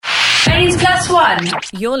Baines Plus One.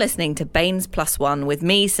 You're listening to Baines Plus One with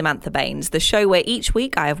me, Samantha Baines, the show where each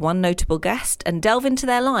week I have one notable guest and delve into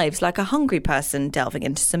their lives like a hungry person delving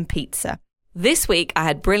into some pizza. This week, I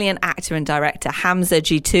had brilliant actor and director Hamza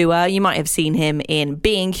Jitua. You might have seen him in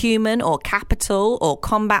Being Human or Capital or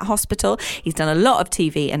Combat Hospital. He's done a lot of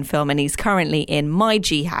TV and film, and he's currently in My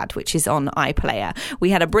Jihad, which is on iPlayer. We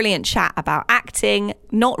had a brilliant chat about acting,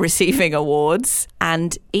 not receiving awards,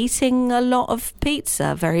 and eating a lot of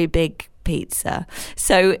pizza, very big pizza.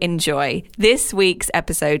 So enjoy. This week's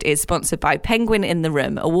episode is sponsored by Penguin in the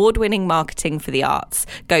Room, award-winning marketing for the arts.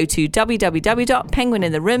 Go to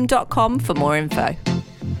www.penguinintheroom.com for more info.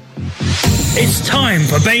 It's time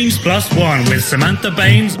for Baines Plus One with Samantha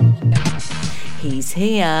Baines. He's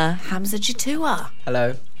here, Hamza Jitua.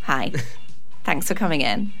 Hello. Hi. Thanks for coming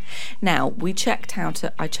in. Now, I checked how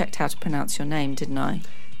to pronounce your name, didn't I?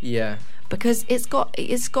 Yeah. Because there's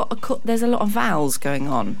a lot of vowels going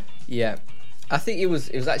on. Yeah. I think it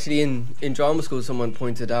was actually in drama school someone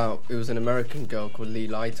pointed out it was an American girl called Lee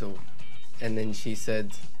Lytle, and then she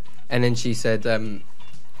said that's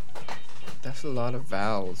a lot of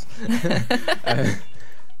vowels.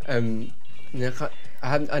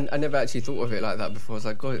 I never actually thought of it like that before. I was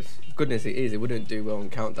like, goodness, it is. It wouldn't do well in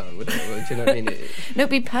Countdown, would it? Do you know what I mean? No, it'd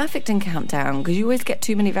be perfect in Countdown because you always get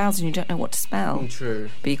too many vowels and you don't know what to spell. True.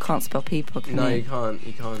 But you can't spell people, can you? No, you can't.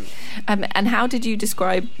 You can't. And how did you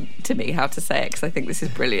describe to me how to say it? Because I think this is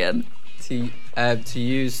brilliant. To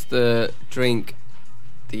use the drink,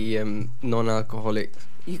 the non-alcoholic.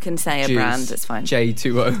 You can say juice, a brand, it's fine.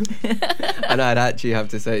 J2O. And I'd actually have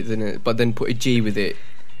to say it, didn't it? But then put a G with it,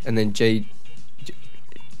 and then G2R.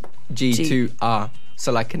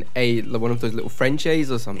 So like an A, like one of those little French A's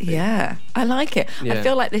or something. Yeah, I like it. Yeah. I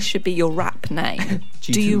feel like this should be your rap name.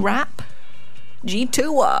 Do you rap?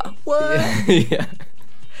 G2R. What? Yeah.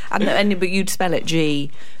 But you'd spell it G,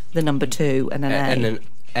 the number 2, and then A. And then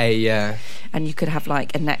A, yeah. And you could have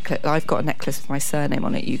like a necklace. I've got a necklace with my surname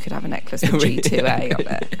on it. You could have a necklace with G2A on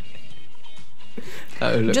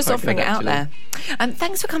it. Just offering it out there.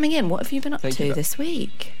 Thanks for coming in. What have you been up to this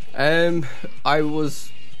week? I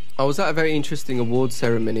was at a very interesting award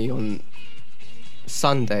ceremony on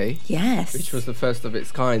Sunday. Yes. Which was the first of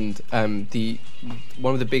its kind.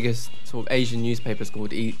 One of the biggest sort of Asian newspapers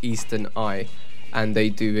called Eastern Eye, and they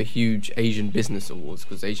do a huge Asian business awards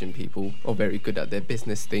because Asian people are very good at their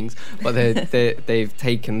business things, but they've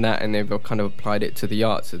taken that and they've kind of applied it to the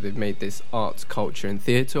arts. So they've made this arts, culture and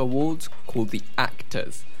theatre awards called the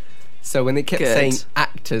Actors. So when they kept saying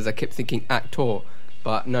actors, I kept thinking actor.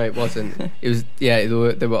 But no, it wasn't. It was,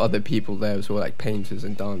 there were other people there as well, like painters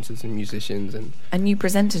and dancers and musicians. And you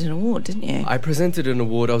presented an award, didn't you? I presented an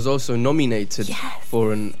award. I was also nominated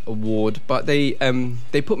for an award, but they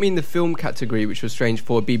put me in the film category, which was strange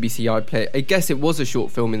for a BBC iPlayer. I guess it was a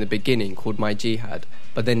short film in the beginning called My Jihad,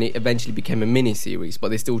 but then it eventually became a mini-series, but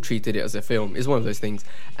they still treated it as a film. It's one of those things.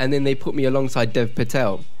 And then they put me alongside Dev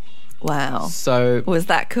Patel. Wow. So was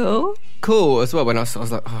that cool? Cool as well. When I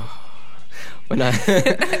was like, oh. When I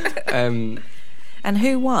and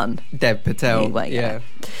who won? Dev Patel. Yeah.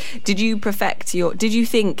 Did you did you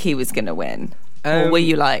think he was going to win? Or were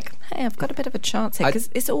you like, hey, I've got a bit of a chance here? Because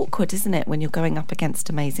it's awkward, isn't it, when you're going up against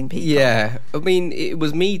amazing people? Yeah. I mean, it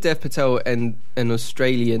was me, Dev Patel, and an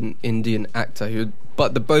Australian Indian actor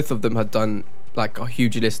but the both of them had done like a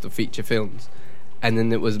huge list of feature films. And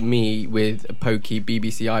then it was me with a pokey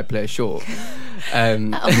BBC iPlayer short.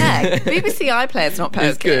 Okay, BBC iPlayer's not pokey.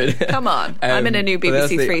 It's good. Come on, I'm in a new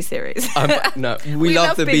BBC Three series. No, we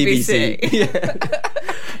love the BBC.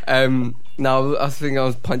 No, I think I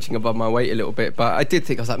was punching above my weight a little bit, but I did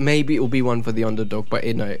think, I was like, maybe it'll be one for the underdog, but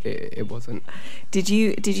it wasn't. Did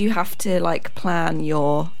you have to like plan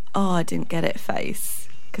your I didn't get it face?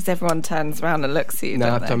 Because everyone turns around and looks at you. No,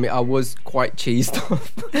 I was quite cheesed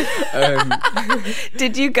off.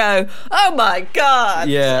 Did you go, oh my God?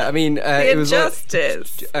 Yeah, I mean, the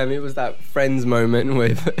injustice. It was that Friends moment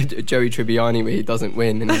with Joey Tribbiani where he doesn't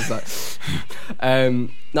win, and he's like, I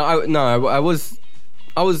was.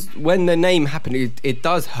 When the name happened, it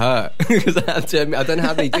does hurt because I have to admit, I don't know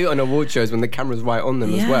how they do it on award shows when the camera's right on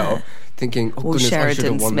them as well. Thinking, oh goodness, I should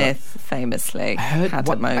have won Sheridan Smith famously had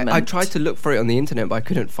a moment. I tried to look for it on the internet, but I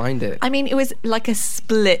couldn't find it. I mean, it was like a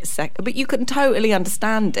split second, but you couldn't totally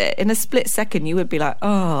understand it. In a split second, you would be like,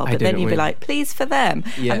 oh, but then you'd be like, please for them.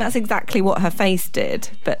 Yeah. And that's exactly what her face did,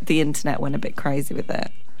 but the internet went a bit crazy with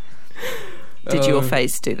it. Did your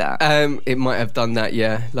face do that? It might have done that,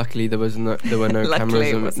 yeah. Luckily, there were no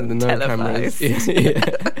cameras.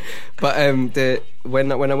 Yeah. But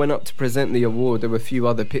when I went up to present the award, there were a few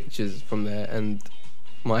other pictures from there, and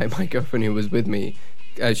my girlfriend who was with me,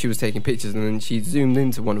 she was taking pictures, and then she zoomed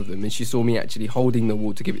into one of them, and she saw me actually holding the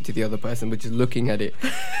award to give it to the other person, but just looking at it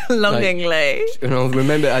longingly. And I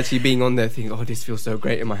remember actually being on there thinking, oh, this feels so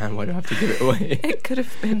great in my hand, why do I have to give it away? It could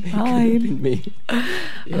have been It could have mine. been me.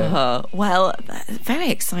 Yeah. Well, very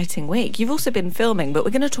exciting week. You've also been filming, but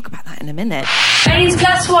we're going to talk about that in a minute. Baines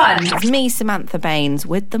Plus One. It's me, Samantha Baines,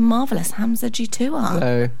 with the marvellous Hamza Jitua.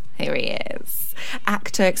 Hello. Here he is.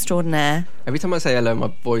 Actor extraordinaire. Every time I say hello,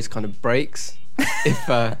 my voice kind of breaks. If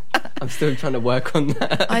I'm still trying to work on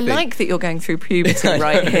that. I think. like that you're going through puberty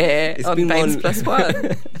right here It's on been Baines one- Plus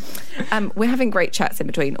One. We're having great chats in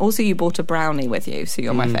between. Also, you bought a brownie with you, so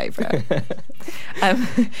you're my favourite.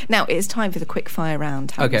 Now, it's time for the quick fire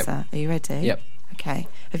round, Hamza. Okay. Are you ready? Yep. Okay.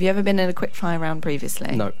 Have you ever been in a quick fire round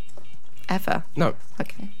previously? No. Ever? No.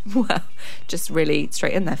 Okay. Well, just really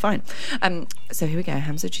straight in there. Fine. So here we go.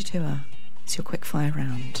 Hamza Jitua. It's your quick fire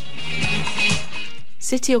round.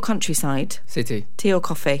 City or countryside? City. Tea or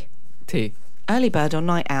coffee? Tea. Early bird or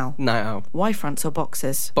night owl? Night owl. Y-fronts or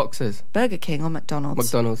boxes? Boxers. Burger King or McDonald's?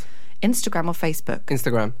 McDonald's. Instagram or Facebook?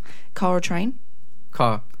 Instagram. Car or train?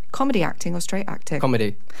 Car. Comedy acting or straight acting?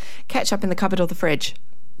 Comedy. Ketchup in the cupboard or the fridge?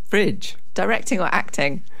 Fridge. Directing or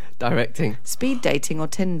acting? Directing. Speed dating or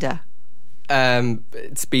Tinder?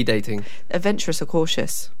 Speed dating. Adventurous or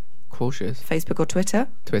cautious? Cautious. Facebook or Twitter?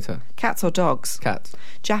 Twitter. Cats or dogs? Cats.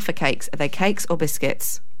 Jaffa cakes, are they cakes or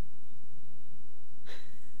biscuits?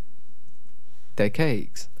 They're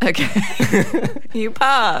cakes. Okay. You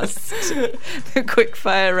passed the quick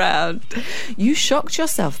fire round. You shocked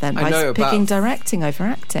yourself then I by know, picking but- directing over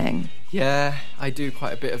acting. Yeah, I do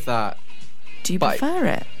quite a bit of that. Do you But- prefer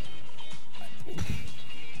it?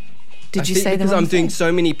 Did I you think say the because wrong I'm doing thing?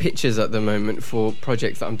 so many pictures at the moment for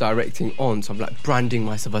projects that I'm directing on, so I'm like branding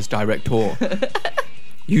myself as director,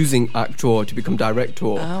 using actor to become director.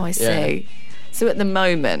 Oh, I see. So at the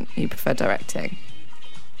moment, you prefer directing?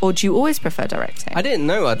 Or do you always prefer directing? I didn't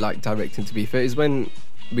know I'd like directing, to be fair. It's when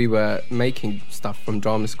we were making stuff from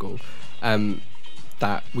drama school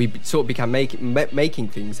that we sort of began making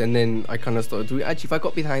things, and then I kind of started doing, actually, if I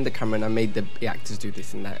got behind the camera and I made the actors do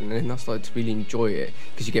this and that, and then I started to really enjoy it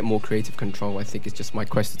because you get more creative control. I think it's just my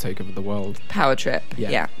quest to take over the world. Power trip.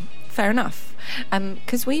 Yeah. Fair enough.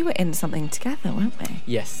 Because we were in something together, weren't we?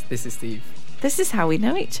 Yes, this is Steve. This is how we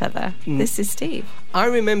know each other. This is Steve. I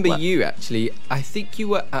remember you, actually. I think you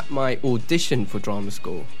were at my audition for drama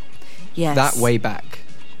school. Yes. That way back.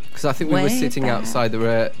 Because I think we were Way sitting back. outside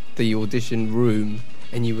the audition room,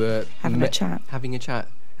 and you were Having a chat. Having a chat.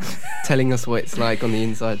 Telling us what it's like on the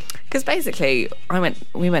inside. Because basically,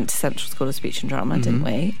 we went to Central School of Speech and Drama, didn't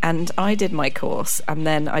we? And I did my course, and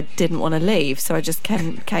then I didn't want to leave, so I just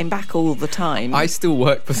came back all the time. I still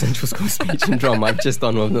work for Central School of Speech and Drama. I've just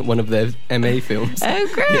done one of their MA films. Oh,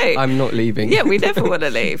 great. I'm not leaving. Yeah, we never want to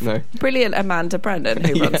leave. No. Brilliant Amanda Brennan,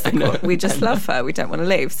 who runs the course. We just love her. We don't want to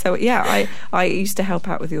leave. So, yeah, I used to help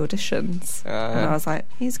out with the auditions. And I was like,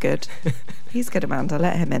 he's good. He's good, Amanda.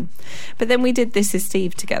 Let him in. But then we did This Is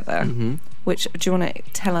Steve together, which, do you want to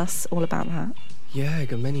tell us all about that? Yeah,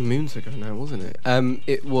 many moons ago now, wasn't it?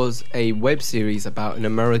 It was a web series about an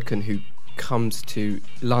American who comes to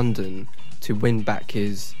London to win back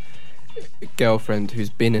his girlfriend who's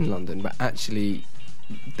been in London, but actually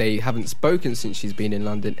they haven't spoken since she's been in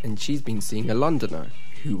London, and she's been seeing a Londoner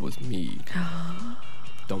who was me.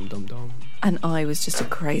 Dum dum dum. And I was just a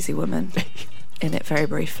crazy woman in it very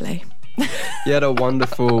briefly. You had a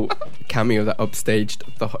wonderful cameo that upstaged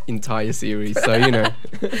the entire series, so you know.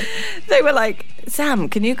 They were like, Sam,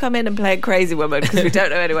 can you come in and play a crazy woman? Because we don't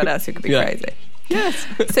know anyone else who could be Yeah. crazy. Yes.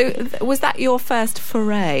 So was that your first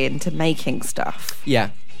foray into making stuff? Yeah,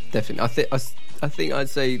 definitely. I think I'd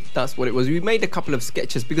say that's what it was. We made a couple of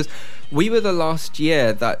sketches because we were the last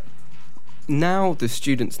year that now the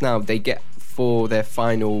students now they get for their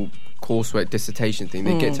final coursework dissertation thing,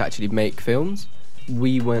 they get to actually make films.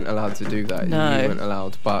 We weren't allowed to do that. No. We weren't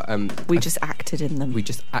allowed, but We just acted in them. we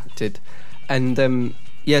just acted, and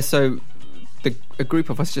so a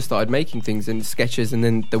group of us just started making things and sketches, and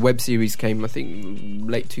then the web series came, I think,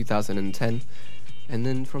 late 2010, and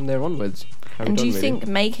then from there onwards. And do you think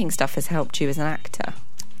making stuff has helped you as an actor?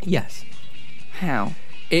 Yes. How?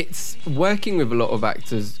 It's working with a lot of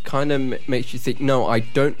actors kind of makes you think, no, I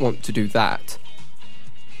don't want to do that.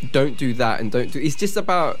 Don't do that, and don't do. It's just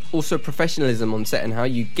about also professionalism on set and how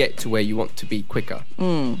you get to where you want to be quicker.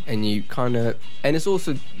 And you kind of, and it's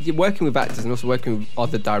also you're working with actors and also working with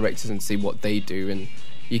other directors and see what they do, and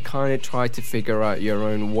you kind of try to figure out your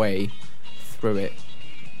own way through it.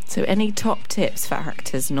 So any top tips for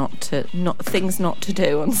actors not to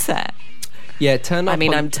do on set? Yeah, turn up. I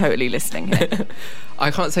mean, on, I'm totally listening here.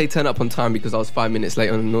 I can't say turn up on time because I was 5 minutes late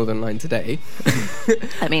on the Northern Line today.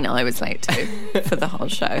 I mean, I was late too for the whole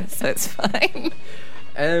show, so it's fine.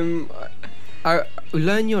 I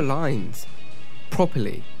learn your lines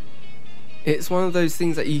properly. It's one of those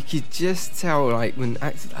things that you could just tell, like, when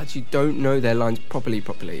actors actually don't know their lines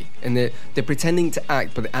properly, and they're pretending to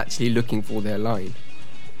act, but they're actually looking for their line.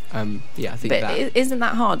 Yeah, I think but that. Isn't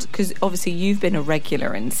that hard? Because obviously you've been a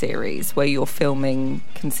regular in series where you're filming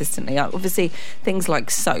consistently. Obviously, things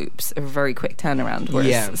like soaps are a very quick turnaround,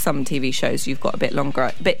 whereas some TV shows you've got a bit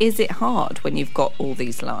longer. But is it hard when you've got all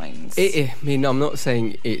these lines? I mean, I'm not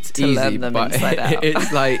saying it's to easy, learn them but inside out.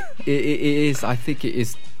 it's like it is. I think it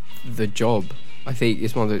is the job. I think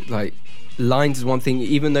it's one of the, like, lines is one thing.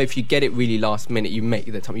 Even though if you get it really last minute, you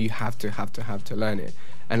make the time. You have to learn it.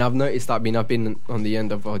 And I've noticed that. I mean, I've been on the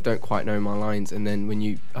end of I don't quite know my lines, and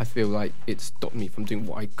then I feel like it stopped me from doing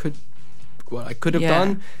what I could have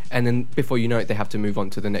done, and then before you know it, they have to move on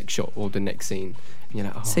to the next shot or the next scene. And you're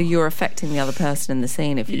like, oh. So you're affecting the other person in the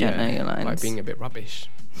scene if you don't know your lines. Like being a bit rubbish.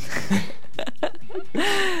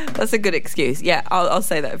 That's a good excuse. Yeah, I'll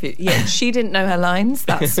say that. She didn't know her lines.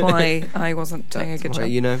 That's why I wasn't doing a good job.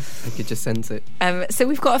 You know, I could just sense it. So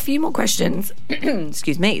we've got a few more questions,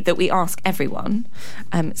 excuse me, that we ask everyone.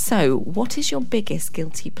 So what is your biggest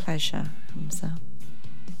guilty pleasure, Hamza?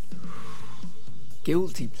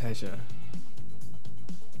 Guilty pleasure?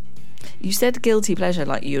 You said guilty pleasure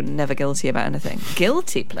like you're never guilty about anything.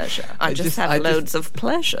 Guilty pleasure? I just have loads of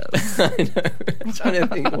pleasures. I know. I'm trying to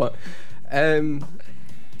think what.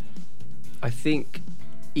 I think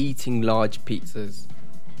eating large pizzas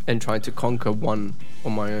and trying to conquer one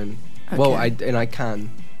on my own. Okay. Well, I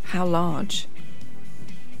can. How large?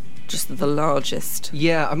 Just the largest?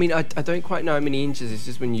 Yeah, I mean, I don't quite know how many inches. It's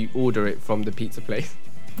just when you order it from the pizza place.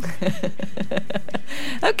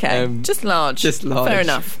 Okay, just large. Just large. Fair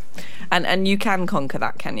enough. And you can conquer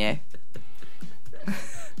that, can you?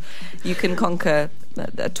 You can conquer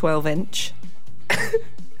a 12-inch,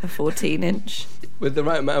 a 14-inch. With the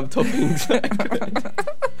right amount of toppings.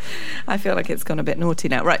 I feel like it's gone a bit naughty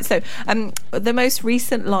now. Right, so the most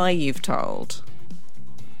recent lie you've told.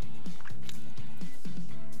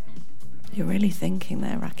 You're really thinking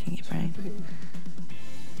there, racking your brain.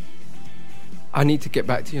 I need to get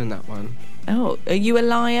back to you on that one. Oh, are you a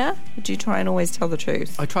liar? Or do you try and always tell the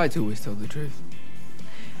truth? I try to always tell the truth.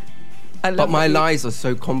 But my lies are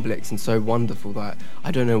so complex and so wonderful that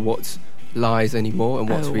I don't know what's lies anymore and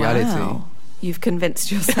what's reality. Wow. You've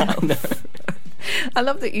convinced yourself. I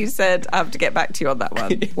love that you said I have to get back to you on that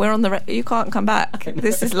one. We're on the you can't come back.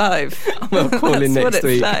 This is live. I'll call in next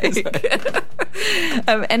week. Like.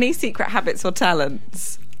 Any secret habits or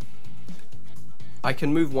talents? I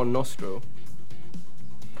can move one nostril.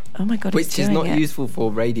 Oh my God, which is not useful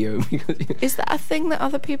for radio. Is that a thing that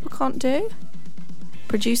other people can't do?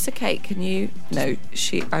 Producer Kate, can you? No,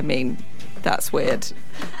 I mean, that's weird.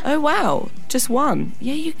 Oh wow, just one.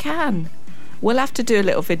 Yeah, you can. We'll have to do a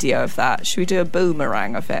little video of that. Should we do a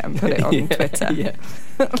boomerang of it and put it on Twitter? Yeah.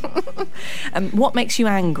 What makes you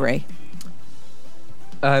angry?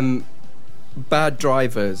 Bad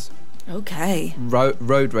drivers. Okay.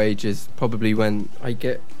 Road rage is probably when I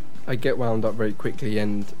get wound up very quickly,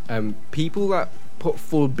 and people that put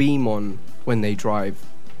full beam on when they drive,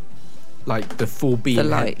 like the full beam. The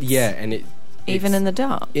lights. And even in the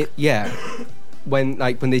dark. When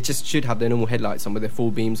they just should have their normal headlights on with their full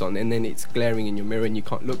beams on, and then it's glaring in your mirror and you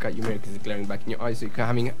can't look at your mirror because it's glaring back in your eyes, so you're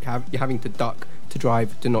having to duck to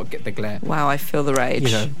drive to not get the glare. Wow, I feel the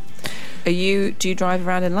rage. Do you drive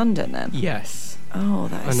around in London then? Yes. Oh,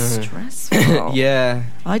 that is stressful. Yeah.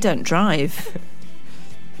 I don't drive.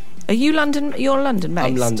 Are you London? You're London based?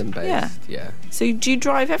 I'm London based, yeah. So do you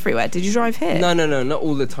drive everywhere? Did you drive here? No, not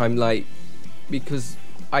all the time, because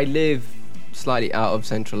I live slightly out of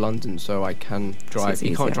central London, so I can drive. So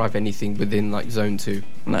you can't drive anything within zone 2.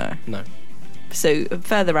 No. So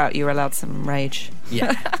further out, you're allowed some rage.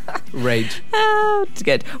 Yeah, rage. Oh,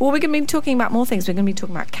 good. Well, we're going to be talking about more things. We're going to be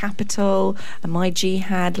talking about Capital and My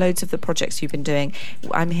Jihad, loads of the projects you've been doing.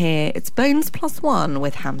 I'm here. It's Baines Plus One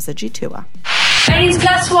with Hamza Jitua. Baines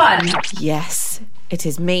Plus One. Yes, it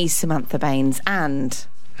is me, Samantha Baines, and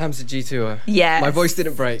Hamza Jitua. Yes. My voice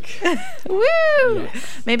didn't break. Woo!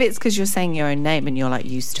 Yes. Maybe it's because you're saying your own name and you're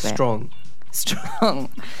used to it.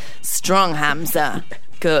 Strong Hamza.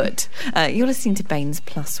 Good. You're listening to Baines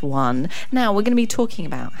Plus One. Now we're going to be talking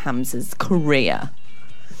about Hamza's career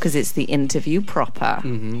because it's the interview proper.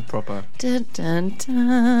 Proper. Dun, dun,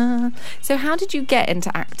 dun. So how did you get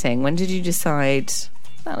into acting? When did you decide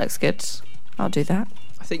that looks good? I'll do that.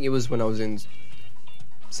 I think it was when I was in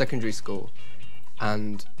secondary school,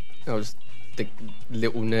 and I was the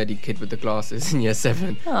little nerdy kid with the glasses in year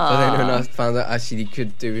 7. But then when I found out I actually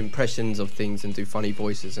could do impressions of things and do funny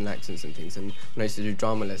voices and accents and things, and when I used to do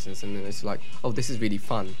drama lessons, and then it's like, oh, this is really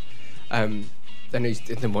fun. Then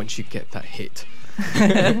once you get that hit,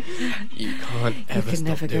 you can't ever stop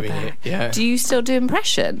never go doing back. it. Yeah. Do you still do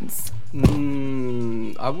impressions?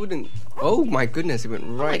 I wouldn't. Oh my goodness, it went right.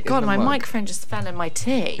 Oh my in God, the my mug. microphone just fell in my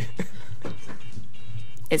tea.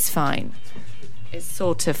 It's fine. It's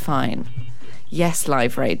sort of fine. Yes,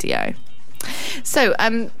 live radio. So,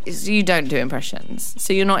 you don't do impressions.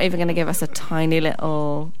 So you're not even going to give us a tiny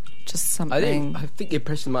little, just something. I think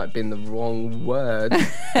impression might have been the wrong word.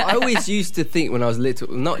 I always used to think when I was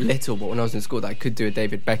not little, but when I was in school, that I could do a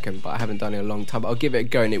David Beckham, but I haven't done it in a long time. But I'll give it a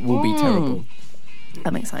go, and it will be terrible.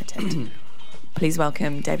 I'm excited. Please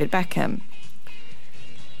welcome David Beckham.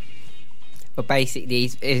 Well,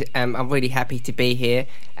 basically, I'm really happy to be here.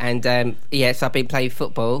 And, yes, I've been playing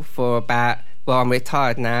football for about... Well, I'm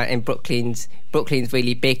retired now, and Brooklyn's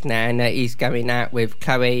really big now, and he's going out with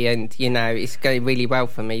Chloe, and, you know, it's going really well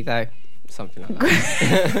for me, though. Something like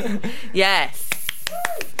that. Yes.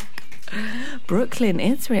 Brooklyn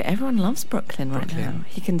is real. Everyone loves Brooklyn right now.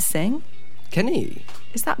 He can sing. Can he?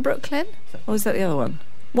 Is that Brooklyn? Or is that the other one?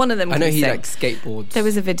 One of them I can know he sing. likes skateboards. There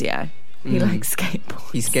was a video. He likes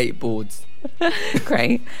skateboards. He skateboards.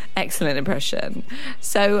 Great. Excellent impression.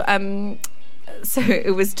 So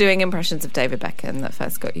it was doing impressions of David Beckham that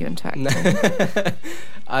first got you into acting.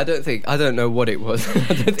 I don't know what it was. I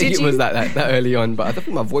don't think it was that early on, but I don't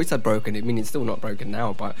think my voice had broken. I mean, it's still not broken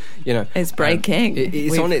now, but, you know. It's breaking.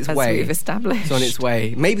 It's on its way. We've established. It's on its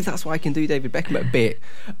way. Maybe that's why I can do David Beckham a bit.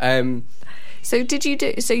 So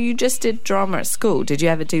you just did drama at school? Did you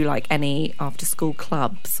ever do like any after school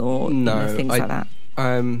clubs or things like that?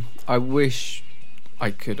 I wish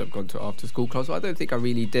I could have gone to after school clubs, but I don't think I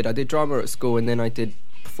really did. I did drama at school, and then I did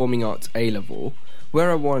performing arts A-level, where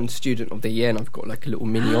I won Student of the Year, and I've got like a little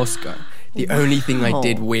mini Oscar. The only thing I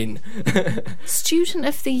did win. Student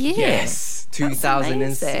of the Year? Yes,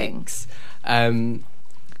 2006. And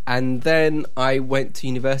then I went to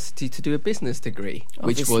university to do a business degree,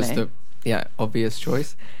 which was the obvious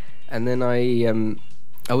choice. And then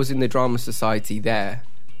I was in the drama society there,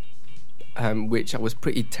 which I was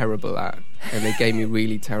pretty terrible at, and they gave me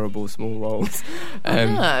really terrible small roles.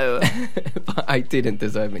 But I didn't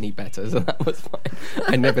deserve any better, so that was fine.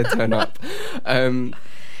 I never turn up. And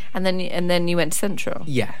then you went to Central?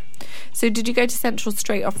 Yeah. So did you go to Central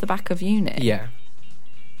straight off the back of uni? Yeah.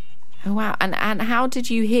 Oh, wow. And how did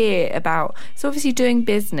you hear about... So obviously doing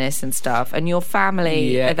business and stuff, and your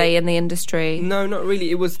family, are they in the industry? No, not really.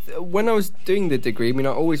 It was... When I was doing the degree, I mean,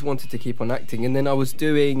 I always wanted to keep on acting, and then I was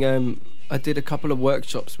doing... I did a couple of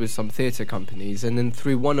workshops with some theatre companies, and then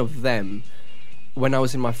through one of them, when I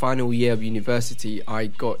was in my final year of university, I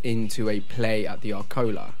got into a play at the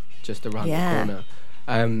Arcola, just around the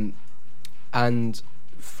corner. And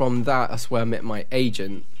from that's where I met my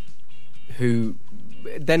agent, who...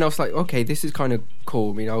 Then I was like, okay, this is kind of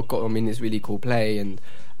cool. I mean, I'm in this really cool play, and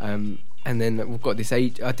then we've got this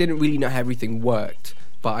age. I didn't really know how everything worked,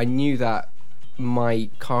 but I knew that my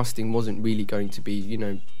casting wasn't really going to be, you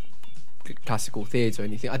know, classical theatre or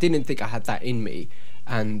anything. I didn't think I had that in me,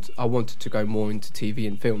 and I wanted to go more into TV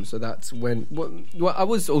and film. So that's when I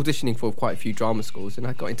was auditioning for quite a few drama schools, and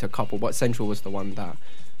I got into a couple, but Central was the one that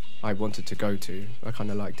I wanted to go to. I kind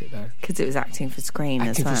of liked it there because it was acting for screen as well.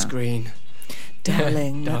 Acting for screen.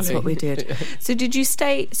 Darling, that's what we did. So did you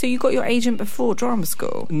stay... So you got your agent before drama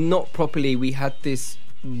school? Not properly. We had this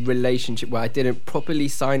relationship where I didn't properly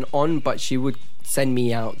sign on, but she would send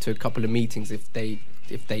me out to a couple of meetings if they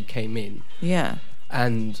came in. Yeah.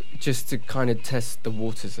 And just to kind of test the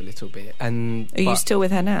waters a little bit. And Are you still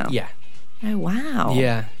with her now? Yeah. Oh, wow.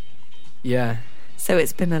 Yeah. So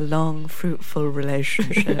it's been a long, fruitful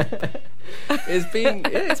relationship. It's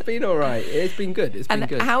been all right. It's been good. It's been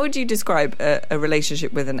good. How would you describe a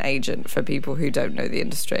relationship with an agent for people who don't know the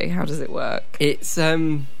industry? How does it work? It's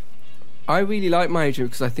I really like my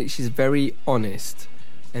agent because I think she's very honest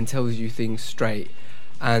and tells you things straight.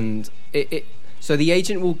 And so the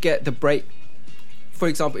agent will get the break. For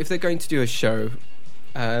example, if they're going to do a show,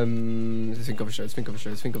 let's think of a show.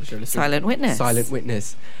 Silent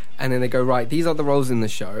Witness. And then they go, right, these are the roles in the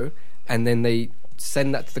show, and then they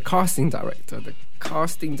send that to the casting director. The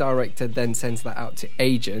casting director then sends that out to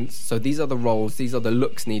agents. So these are the roles, these are the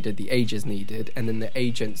looks needed, the ages needed, and then the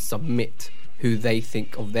agents submit who they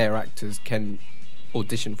think of their actors can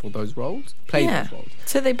audition for those roles, play those roles.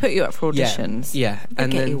 So they put you up for auditions. Yeah. They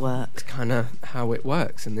and get then you work. It's kind of how it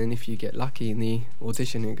works. And then if you get lucky in the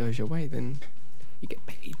audition and it goes your way, then you get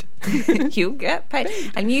paid. You get paid.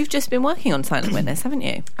 And you've just been working on Silent Witness, haven't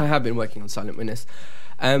you? I have been working on Silent Witness.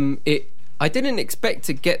 I didn't expect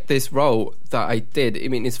to get this role that I did. I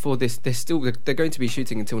mean, it's for this. They're going to be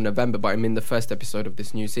shooting until November, but I'm in the first episode of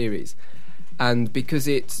this new series, and because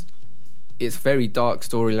it's very dark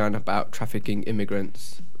storyline about trafficking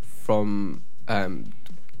immigrants from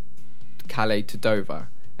Calais to Dover,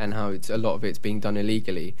 and how a lot of it's being done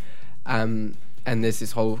illegally, and there's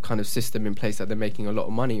this whole kind of system in place that they're making a lot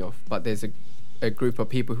of money off, but there's a group of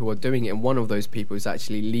people who are doing it, and one of those people is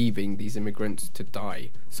actually leaving these immigrants to die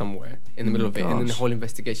somewhere in the middle of it, and then the whole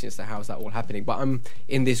investigation as to how is that all happening. But I'm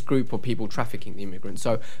in this group of people trafficking the immigrants,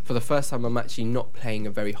 so for the first time I'm actually not playing a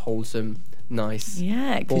very wholesome, nice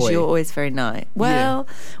because you're always very nice. Well,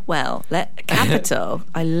 Capital.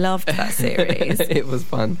 I loved that series. It was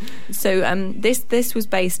fun. So this was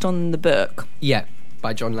based on the book. Yeah.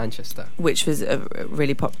 By John Lanchester, which was a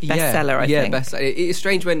really bestseller. I think. Yeah, bestseller. It's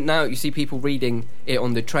strange when now you see people reading it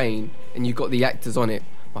on the train, and you've got the actors on it.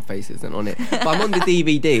 My face isn't on it, but I'm on the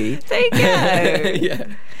DVD. There you go. Yeah.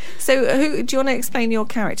 So, do you want to explain your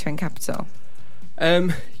character in Capital?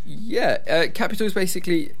 Capital is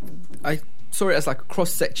basically, I saw it as like a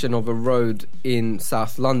cross section of a road in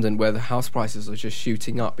South London where the house prices are just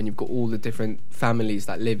shooting up, and you've got all the different families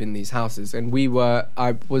that live in these houses. And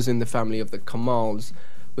I was in the family of the Kamals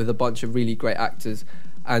with a bunch of really great actors,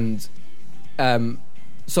 and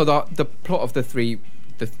so the plot of the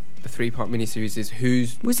three-part miniseries is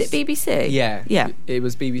was it BBC? Yeah. It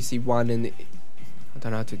was BBC One, and I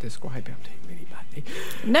don't know how to describe it. I'm doing really badly.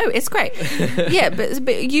 No, it's great. Yeah,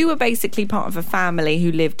 but you were basically part of a family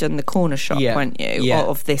who lived in the corner shop, weren't you? Yeah.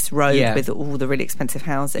 Of this road with all the really expensive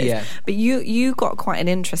houses. Yeah. But you got quite an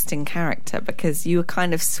interesting character because you were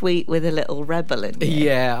kind of sweet with a little rebel in you.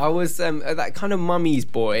 Yeah, I was that kind of mummy's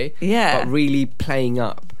boy, but really playing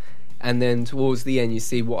up. And then towards the end, you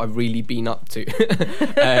see what I've really been up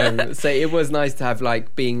to. So it was nice to have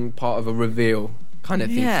like being part of a reveal kind of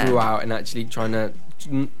thing throughout, and actually trying to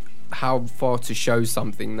how far to show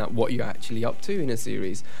something that what you're actually up to in a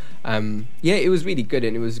series. It was really good,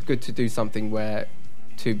 and it was good to do something where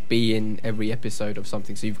to be in every episode of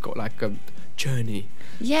something, so you've got like a journey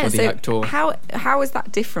for the actor. How is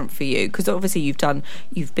that different for you? Because obviously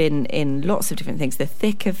you've been in lots of different things, The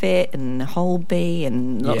Thick of It and Holby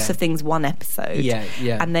and lots of things, one episode,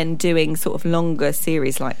 and then doing sort of longer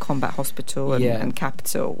series like Combat Hospital and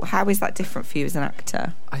Capital. How is that different for you as an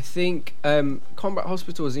actor? I think Combat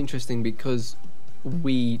Hospital was interesting because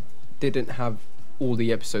we didn't have all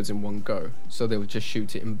the episodes in one go, so they would just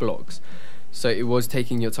shoot it in blocks. So it was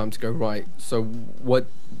taking your time to go, right, so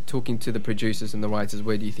talking to the producers and the writers,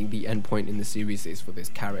 where do you think the end point in the series is for this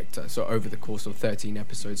character? So over the course of 13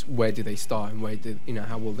 episodes, where do they start, and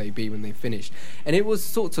how will they be when they finish? And it was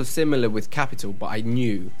sort of similar with Capital, but I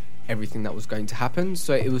knew everything that was going to happen.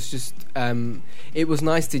 So it was just, it was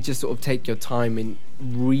nice to just sort of take your time and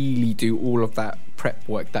really do all of that prep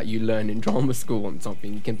work that you learn in drama school on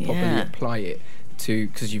something. You can properly apply it to,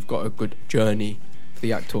 because you've got a good journey.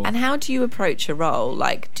 The actor. And how do you approach a role?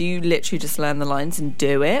 Like, do you literally just learn the lines and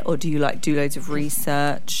do it, or do you like do loads of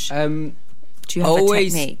research? Do you have a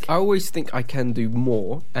technique? I always think I can do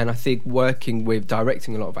more, and I think working with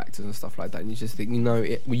directing a lot of actors and stuff like that, and you just think,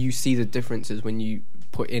 you see the differences when you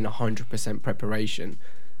put in 100% preparation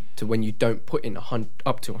to when you don't put in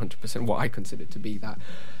up to 100%, what I consider to be that.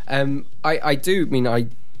 I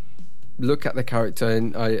look at the character,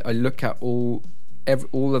 and I look at all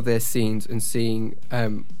of their scenes and seeing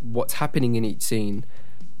what's happening in each scene,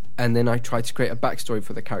 and then I try to create a backstory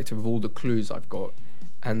for the character with all the clues I've got,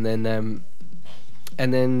 and then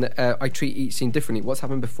I treat each scene differently. What's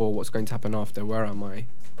happened before, what's going to happen after, where am I,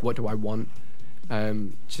 what do I want?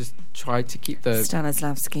 Just try to keep the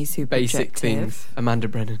Stanislavski super basic things. Amanda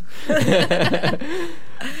Brennan.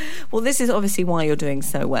 Well, this is obviously why you're doing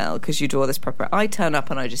so well, because you do all this preparation. I turn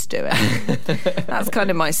up and I just do it. That's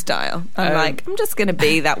kind of my style. I'm just going to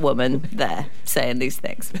be that woman there saying these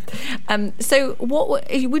things. So what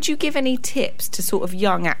would you give any tips to sort of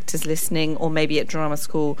young actors listening, or maybe at drama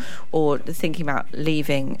school, or thinking about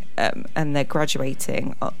leaving and they're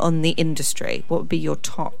graduating on the industry? What would be your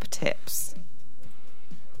top tips?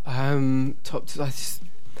 I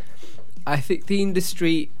think the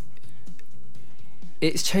industry,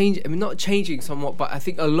 it's changing. I mean, not changing somewhat, but I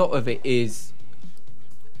think a lot of it is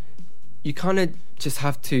you kind of just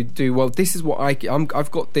have to do, well, this is what I've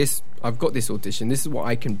got this audition, this is what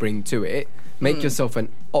I can bring to it. Make yourself an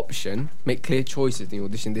option, make clear choices in the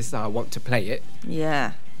audition. This is how I want to play it.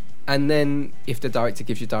 Yeah. And then if the director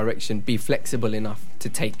gives you direction, be flexible enough to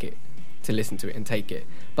take it. to listen to it and take it.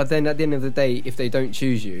 But then at the end of the day, if they don't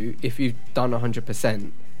choose you, if you've done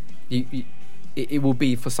 100%, it will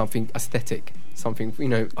be for something aesthetic, something,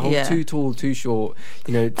 too tall, too short, That's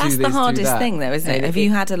do this, the hardest do that. thing, though, isn't it? Have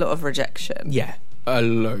you had a lot of rejection? Yeah,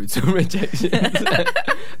 loads of rejections. I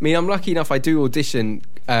mean, I'm lucky enough. I do audition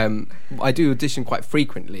quite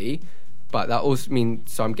frequently, but that also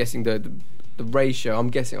means. So I'm guessing the ratio. I'm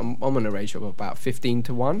guessing I'm on a ratio of about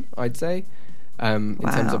 15-1, I'd say, in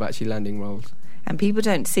terms of actually landing roles. And people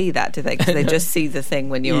don't see that, do they? Because they just see the thing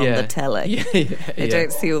when you're on the telly. They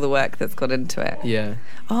don't see all the work that's gone into it. Yeah.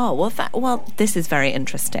 Oh, well, this is very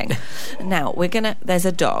interesting. Now, there's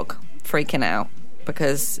a dog freaking out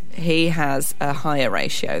because he has a higher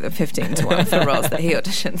ratio than 15-1 for roles that he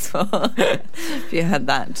auditions for. If you heard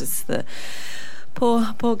that, just the...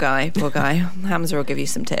 Poor guy. Hamza will give you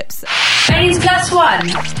some tips. Baines Plus One.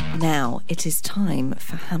 Now, it is time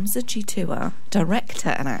for Hamza Jitua, director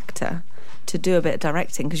and actor, to do a bit of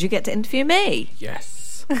directing because you get to interview me.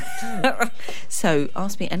 Yes. So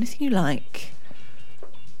ask me anything you like.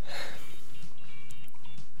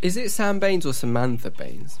 Is it Sam Baines or Samantha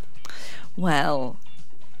Baines? Well,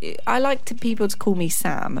 I like people to call me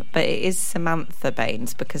Sam, but it is Samantha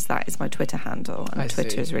Baines because that is my Twitter handle, and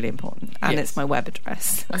Twitter is really important. And it's my web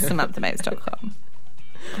address, samanthabaines.com.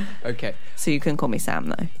 Okay. So you can call me Sam,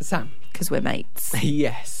 though. Sam. Because we're mates.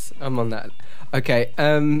 Yes, I'm on that. Okay.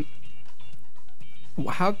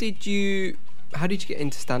 How did you get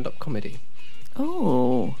into stand-up comedy?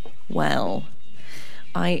 Oh, well,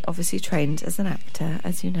 I obviously trained as an actor,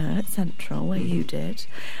 as you know, at Central, where you did.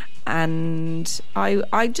 And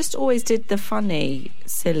I just always did the funny,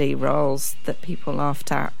 silly roles that people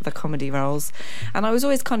laughed at, the comedy roles. And I was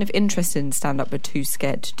always kind of interested in stand-up but too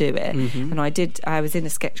scared to do it. Mm-hmm. And I was in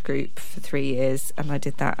a sketch group for 3 years and I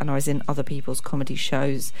did that, and I was in other people's comedy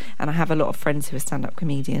shows. And I have a lot of friends who are stand-up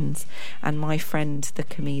comedians. And my friend, the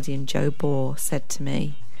comedian Joe Bohr, said to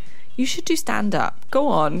me, "You should do stand-up. Go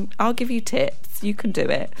on, I'll give you tips. You can do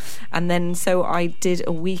it." And then so I did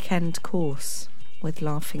a weekend course with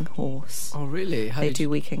Laughing Horse. Oh, really? They do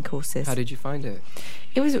weekend courses. How did you find it?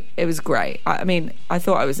 It was great. I mean, I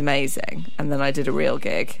thought I was amazing, and then I did a real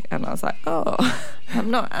gig, and I was like, oh,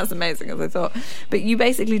 I'm not as amazing as I thought. But you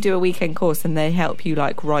basically do a weekend course, and they help you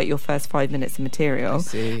like write your first 5 minutes of material, I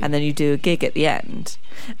see. and then you do a gig at the end.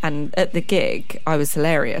 And at the gig, I was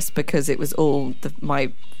hilarious because it was all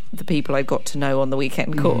the people I got to know on the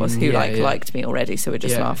weekend course who liked me already, so we're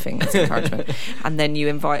just laughing as encouragement. And then you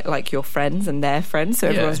invite like your friends and their friends, so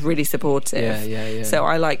everyone's really supportive. Yeah. So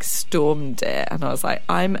I like stormed it, and I was like,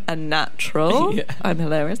 I'm a natural. I'm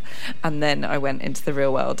hilarious. And then I went into the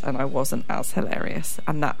real world, and I wasn't as hilarious,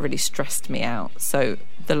 and that really stressed me out. So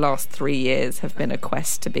the last 3 years have been a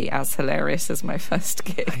quest to be as hilarious as my first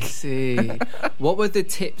gig. I see. What were the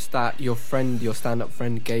tips that your stand-up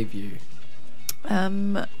friend gave you?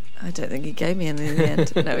 I don't think he gave me any in the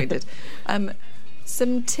end. No, he did.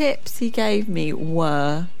 Some tips he gave me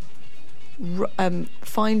were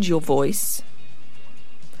find your voice,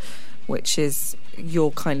 which is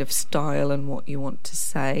your kind of style and what you want to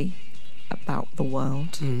say about the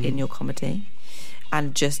world in your comedy,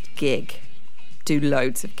 and just gig. Do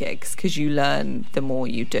loads of gigs because you learn the more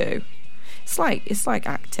you do. It's like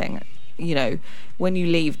acting. You know, when you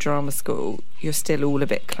leave drama school, you're still all a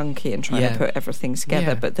bit clunky and trying to put everything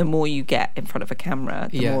together. But the more you get in front of a camera,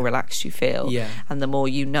 the more relaxed you feel, and the more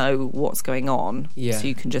you know what's going on, so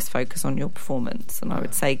you can just focus on your performance. And I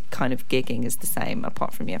would say kind of gigging is the same,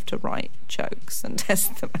 apart from you have to write jokes and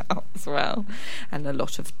test them out as well. And a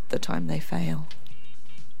lot of the time they fail.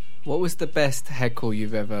 What was the best heckle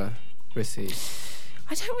you've ever received?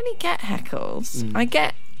 I don't really get heckles. I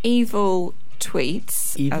get evil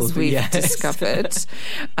tweets, as we've discovered,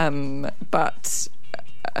 but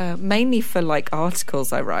mainly for like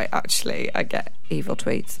articles I write. Actually, I get evil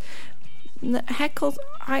tweets. Heckles,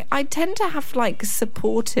 I tend to have like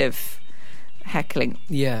supportive heckling.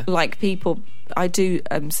 Like people, I do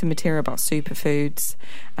some material about superfoods,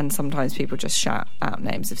 and sometimes people just shout out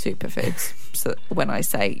names of superfoods. So when I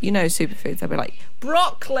say, superfoods, they'll be like,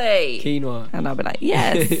 broccoli, quinoa, and I'll be like,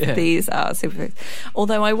 yes, these are superfoods.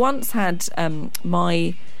 Although I once had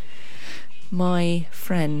my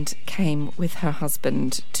friend came with her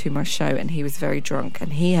husband to my show, and he was very drunk,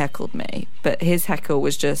 and he heckled me, but his heckle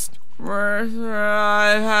was just, and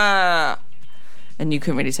you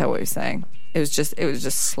couldn't really tell what he was saying. It was just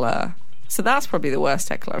slur. So that's probably the worst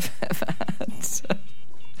heckle I've ever had.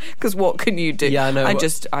 Because what can you do? Yeah, I know. I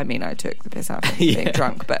took the piss out of him being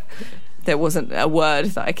drunk, but there wasn't a word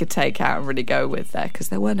that I could take out and really go with there, because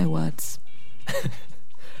there were no words.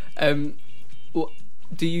 Do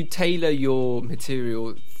you tailor your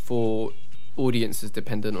material for audiences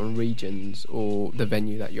dependent on regions or the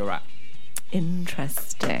venue that you're at?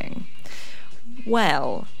 Interesting.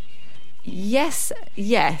 Well, yes.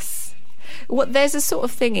 There's a sort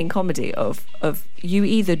of thing in comedy of you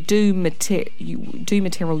either do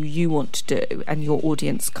material you want to do and your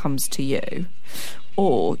audience comes to you,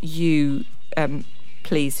 or you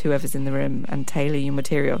please whoever's in the room and tailor your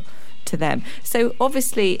material to them. So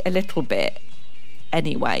obviously a little bit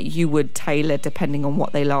anyway, you would tailor depending on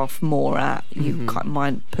what they laugh more at. You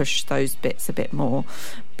might push those bits a bit more.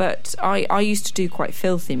 But I used to do quite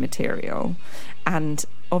filthy material, and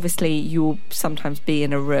obviously you'll sometimes be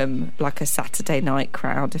in a room like a Saturday night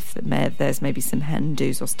crowd, if there's maybe some hen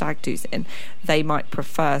do's or stag do's in, they might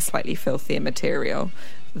prefer slightly filthier material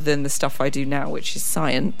than the stuff I do now, which is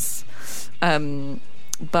science.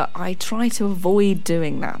 But I try to avoid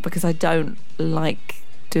doing that because I don't like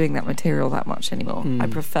doing that material that much anymore. I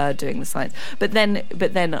prefer doing the science. But then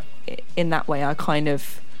in that way I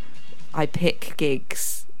pick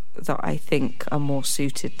gigs that I think are more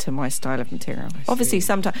suited to my style of material. Obviously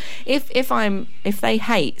sometimes if they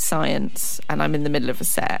hate science and I'm in the middle of a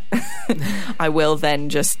set, I will then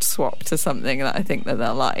just swap to something that I think that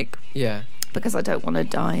they'll like. Yeah. Because I don't want to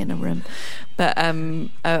die in a room. But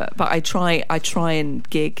I try and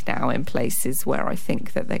gig now in places where I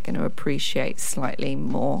think that they're going to appreciate slightly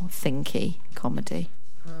more thinky comedy.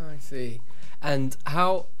 I see. And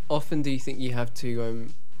how often do you think you have to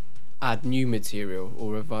add new material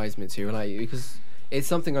or revise material? Because it's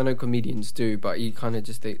something I know comedians do, but you kind of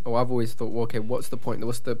just think, I've always thought, well, okay, what's the point?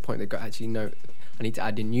 What's the point? They go, actually, no, I need to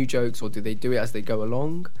add in new jokes, or do they do it as they go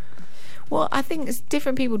along? Well, I think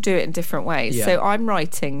different people do it in different ways. Yeah. So I'm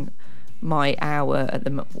writing my hour at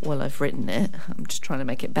the I've written it. I'm just trying to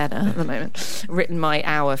make it better at the moment. Written my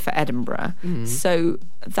hour for Edinburgh. So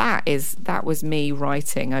that was me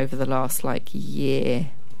writing over the last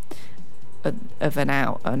year of an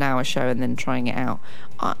hour show and then trying it out.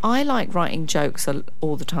 I like writing jokes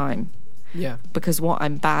all the time. Yeah. Because what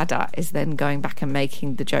I'm bad at is then going back and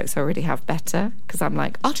making the jokes I already have better, because I'm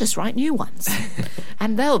like, I'll just write new ones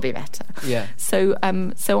and they'll be better. Yeah. So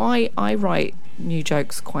I write new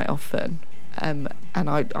jokes quite often. And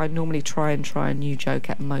I normally try a new joke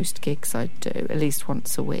at most gigs I do, at least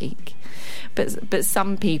once a week. But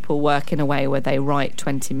some people work in a way where they write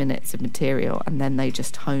 20 minutes of material and then they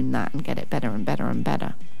just hone that and get it better and better and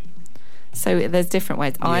better. So there's different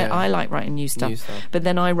ways. Yeah. I like writing new stuff, but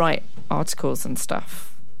then I write articles and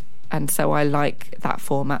stuff. And so I like that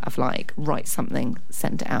format of write something,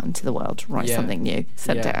 send it out into the world, write something new,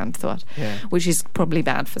 send it out into the world, which is probably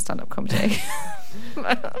bad for stand-up comedy.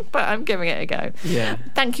 But I'm giving it a go. Yeah.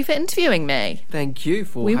 Thank you for interviewing me. Thank you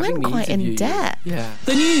for having me interview you. We went quite in depth. Yeah.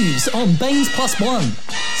 The news on Baines Plus One.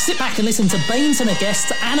 Sit back and listen to Baines and a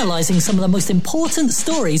guest analysing some of the most important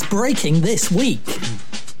stories breaking this week.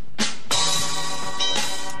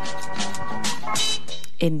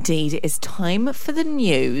 Indeed, it is time for the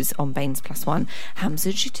news on Baines Plus One. Hamza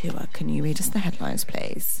Jatua, can you read us the headlines,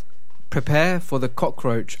 please? Prepare for the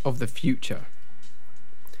cockroach of the future.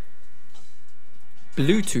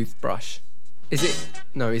 Bluetooth brush. Is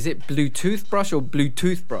it Bluetooth brush or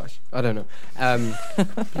Bluetooth brush? I don't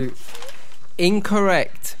know.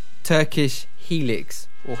 Incorrect Turkish helix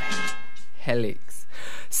or helix.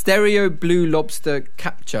 Stereo blue lobster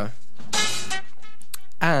capture.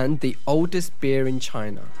 And the oldest beer in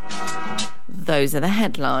China. Those are the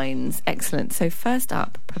headlines. Excellent. So first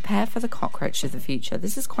up, prepare for the cockroach of the future.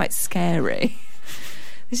 This is quite scary.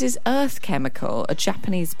 This is Earth Chemical, a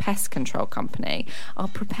Japanese pest control company, are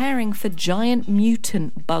preparing for giant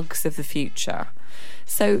mutant bugs of the future.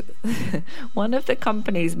 So one of the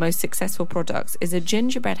company's most successful products is a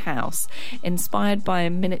gingerbread house inspired by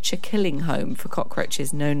a miniature killing home for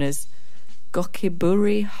cockroaches known as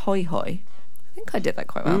Gokiburi Hoi Hoi. I think I did that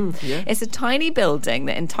quite well. Yeah. It's a tiny building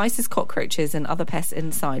that entices cockroaches and other pests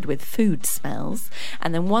inside with food smells,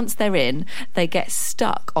 and then once they're in, they get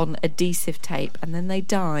stuck on adhesive tape and then they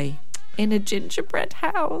die in a gingerbread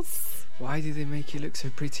house. Why do they make it look so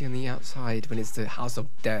pretty on the outside when it's the house of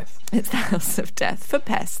death? It's the house of death for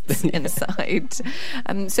pests inside.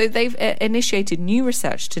 So they've initiated new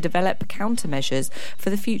research to develop countermeasures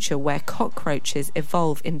for the future where cockroaches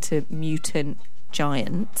evolve into mutant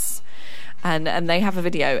giants. And they have a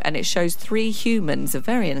video, and it shows 3 humans of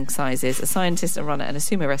varying sizes, a scientist, a runner, and a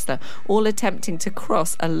sumo wrestler, all attempting to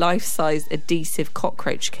cross a life-size adhesive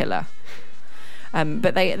cockroach killer.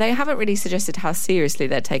 But they haven't really suggested how seriously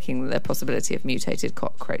they're taking the possibility of mutated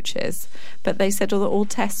cockroaches. But they said all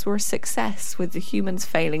tests were a success, with the humans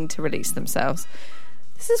failing to release themselves.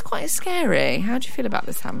 This is quite scary. How do you feel about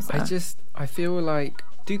this, Hamza? I feel like,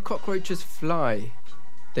 do cockroaches fly?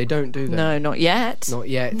 They don't do that. No, not yet. Not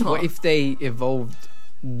yet. Not- What if they evolved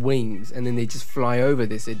wings and then they just fly over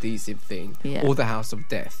this adhesive thing? Yeah. Or the House of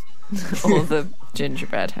Death? Or the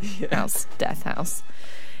gingerbread house, death house.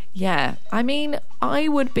 Yeah, I mean, I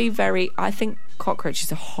think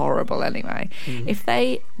cockroaches are horrible anyway. If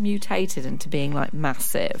they mutated into being like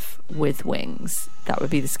massive with wings, that would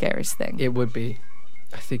be the scariest thing. It would be.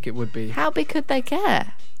 I think it would be. How big could they get?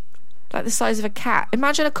 Like the size of a cat.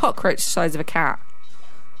 Imagine a cockroach the size of a cat.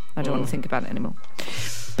 I don't want to think about it anymore.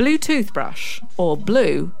 Blue toothbrush or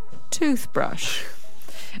blue toothbrush.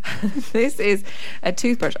 This is a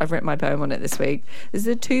toothbrush. I've written my poem on it this week. This is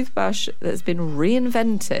a toothbrush that's been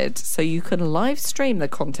reinvented so you can live stream the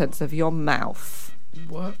contents of your mouth.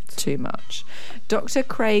 What? Too much. Dr.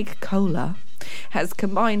 Craig Kohler has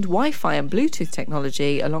combined Wi-Fi and Bluetooth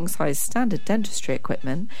technology alongside standard dentistry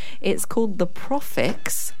equipment. It's called the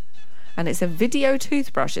Profix, and it's a video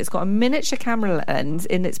toothbrush. It's got a miniature camera lens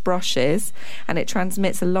in its brushes, and it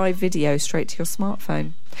transmits a live video straight to your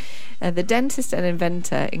smartphone. The dentist and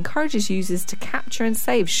inventor encourages users to capture and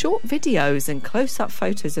save short videos and close-up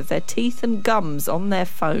photos of their teeth and gums on their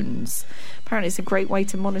phones. Apparently it's a great way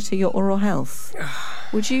to monitor your oral health.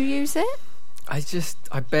 Would you use it? I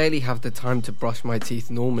barely have the time to brush my teeth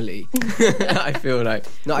normally. I feel like...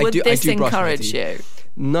 No, Would I this do brush my encourage teeth.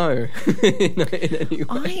 you? No. Not in any way.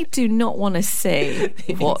 I do not want to see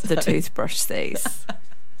what the toothbrush sees.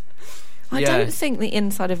 I Yeah. don't think the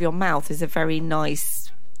inside of your mouth is a very nice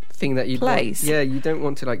Thing that you place. Yeah, you don't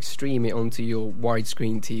want to like stream it onto your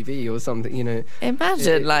widescreen TV or something, you know.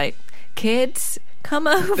 Imagine, like, kids, come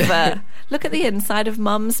over. Look at the inside of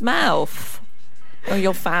mum's mouth. Or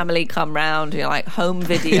your family come round, you're like, home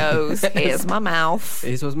videos. Here's my mouth.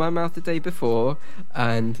 This was my mouth the day before,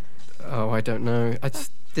 and I don't know. I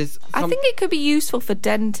think it could be useful for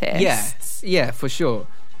dentists. Yeah, for sure.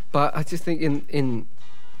 But I just think in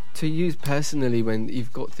to use personally when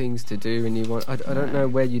you've got things to do and you want, I don't know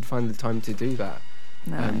where you'd find the time to do that.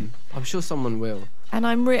 No. I'm sure someone will. And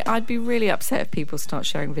I'd be really upset if people start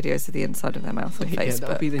sharing videos of the inside of their mouth on Yeah, Facebook.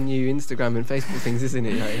 that'll be the new Instagram and Facebook things, isn't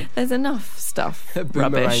it? Like, There's enough stuff Boomerangs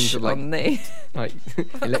rubbish of, like, on the... like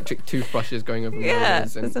electric toothbrushes going over Yeah,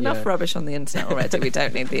 molars and, there's enough rubbish on the internet already. We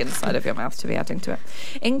don't need the inside of your mouth to be adding to it.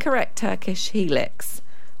 Incorrect Turkish helix.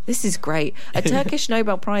 This is great. A Turkish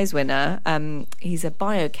Nobel Prize winner, he's a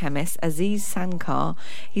biochemist, Aziz Sankar.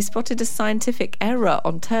 He spotted a scientific error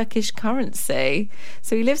on Turkish currency.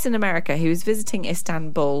 So he lives in America. He was visiting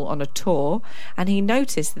Istanbul on a tour, and he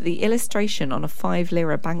noticed that the illustration on a 5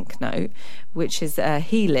 lira banknote, which is a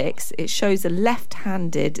helix, it shows a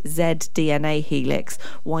left-handed Z-DNA helix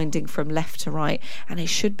winding from left to right, and it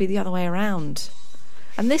should be the other way around.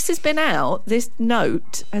 And this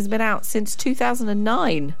note has been out since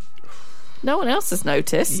 2009. No one else has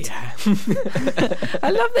noticed. Yeah.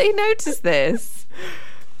 I love that he noticed this.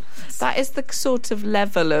 That is the sort of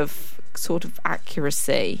level of sort of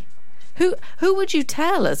accuracy. Who would you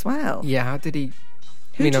tell as well? Yeah, how did he...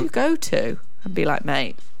 Who do you go to and be like,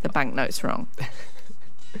 mate, the banknote's wrong?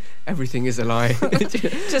 Everything is a lie.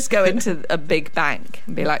 Just go into a big bank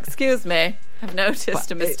and be like, excuse me, I've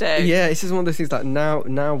noticed a mistake. It's just one of those things like,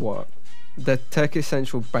 now what? The Turkish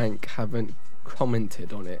Central Bank haven't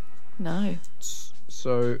commented on it. No.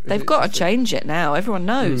 So... They've got to change it now. Everyone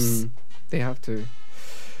knows. They have to.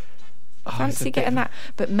 Fancy getting that.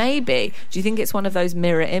 But maybe, do you think it's one of those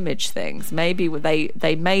mirror image things? Maybe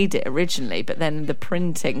they made it originally, but then the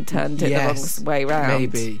printing turned it the wrong way round.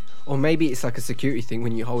 Maybe. Or maybe it's like a security thing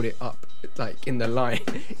when you hold it up, like in the line,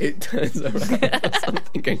 it turns around or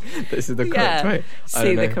something. Going, this is the correct way.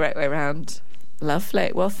 See the correct way round.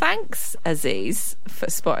 Lovely. Well, thanks, Aziz,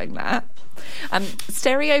 for spotting that.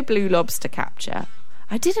 Stereo blue lobster capture.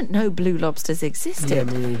 I didn't know blue lobsters existed. Yeah,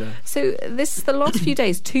 me neither. So this is the last few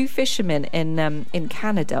days. 2 fishermen in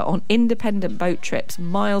Canada on independent boat trips,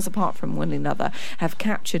 miles apart from one another, have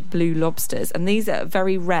captured blue lobsters, and these are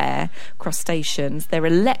very rare crustaceans. They're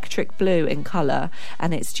electric blue in colour,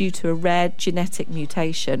 and it's due to a rare genetic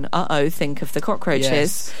mutation. Think of the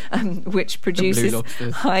cockroaches, which produces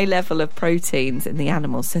high level of proteins in the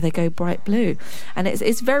animals, so they go bright blue. And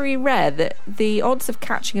it's very rare that the odds of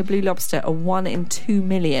catching a blue lobster are 1 in 2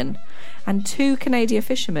 million, and 2 Canadian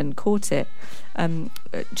fishermen caught it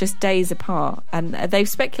just days apart, and they've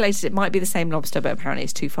speculated it might be the same lobster, but apparently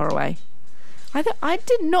it's too far away. I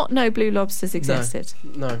did not know blue lobsters existed.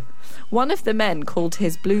 No. One of the men called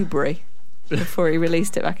his blueberry before he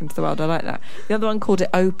released it back into the wild. I like that. The other one called it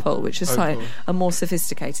opal, which is like a more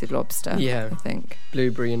sophisticated lobster. Yeah, I think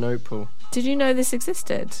blueberry and opal. Did you know this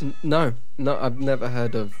existed? No, I've never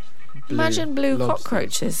heard of blue Imagine blue lobsters.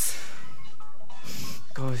 cockroaches.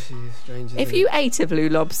 Gosh, it's strange. If you ate a blue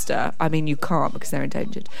lobster, I mean, you can't because they're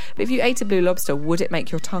endangered. But if you ate a blue lobster, would it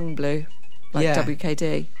make your tongue blue? Like Yeah.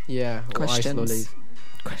 WKD? Yeah, or ice Questions. lollies.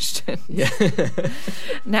 Question. Yeah.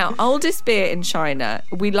 Now, oldest beer in China.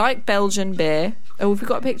 We like Belgian beer. Oh, have we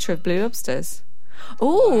got a picture of blue lobsters?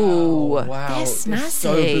 Oh, wow. they're snazzy. They're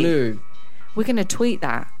so blue. We're going to tweet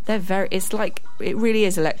that. They're very. It's like it really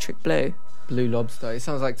is electric blue. Blue Lobster. It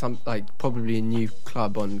sounds like probably a new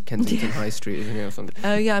club on Kensington High Street, isn't it, or something?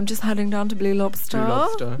 Oh yeah, I'm just heading down to Blue Lobster. Blue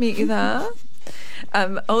Lobster. Meet you there.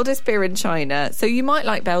 Oldest beer in China. So you might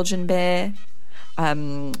like Belgian beer.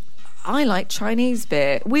 I like Chinese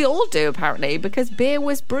beer. We all do apparently because beer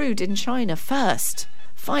was brewed in China first,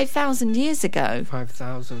 5,000 years ago.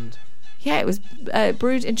 5,000. Yeah, it was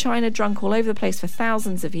brewed in China, drunk all over the place for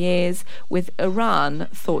thousands of years, with Iran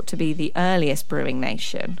thought to be the earliest brewing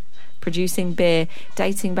nation, producing beer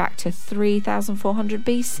dating back to 3,400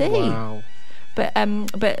 BC. Wow.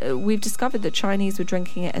 But we've discovered that Chinese were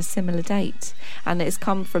drinking it at a similar date, and it's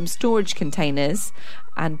come from storage containers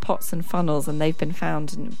and pots and funnels, and they've been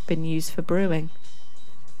found and been used for brewing.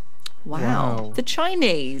 Wow. The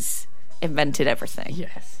Chinese invented everything.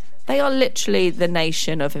 Yes. They are literally the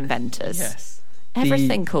nation of inventors. Yes.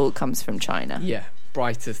 Everything cool comes from China. Yeah.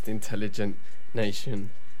 Brightest, intelligent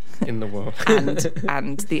nation in the world.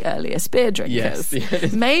 and the earliest beer drinkers.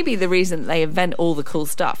 Yes. Maybe the reason they invent all the cool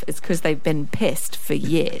stuff is because they've been pissed for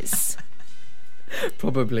years.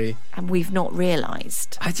 Probably. And we've not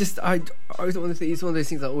realised. I always want to think, it's one of those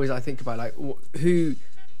things I think about, like, who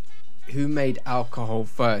made alcohol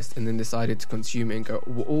first and then decided to consume it and go,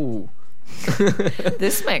 ooh.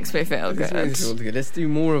 This makes me feel good. This makes me feel good. Let's do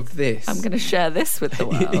more of this. I'm going to share this with the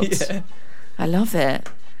world. Yeah. I love it.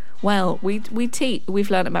 Well, we've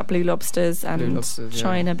learned about blue lobsters and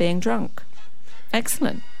China being drunk.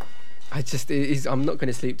 Excellent. I'm not going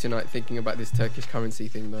to sleep tonight thinking about this Turkish currency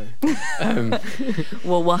thing, though.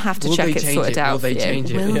 Well, we'll have to check it's sorted out for you.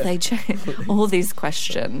 Will Yeah. they change all these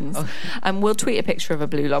questions? And we'll tweet a picture of a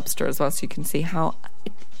blue lobster as well, so you can see how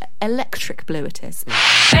electric blue it is.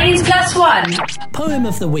 Baines Plus One. Poem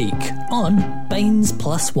of the week on Baines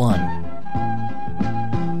Plus One.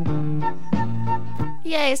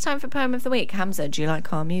 Yeah, it's time for Poem of the Week. Hamza, do you like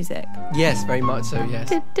car music? Yes, very much so,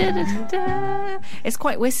 yes. It's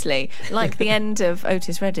quite whistly. Like the end of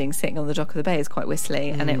Otis Redding sitting on the dock of the bay is quite whistly,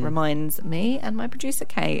 and it reminds me and my producer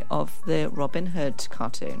Kay of the Robin Hood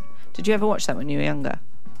cartoon. Did you ever watch that when you were younger?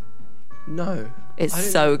 No.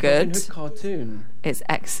 It's so good. Robin Hood cartoon. It's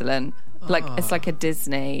excellent. It's like a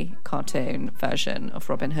Disney cartoon version of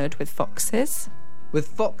Robin Hood with foxes. With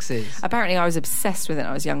foxes? Apparently I was obsessed with it when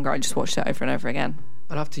I was younger. I just watched it over and over again.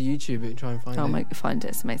 I'll have to YouTube it and try and find it. Find it.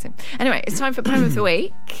 It's amazing. Anyway, it's time for Poem of the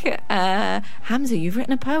Week. Hamza, you've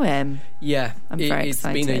written a poem. Yeah. I'm very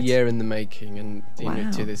excited. It's been a year in the making, and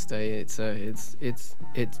Wow. to this day, it's a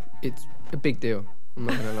big deal. I'm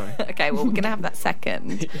not going to lie. Okay, well, we're going to have that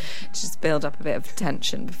second. Just build up a bit of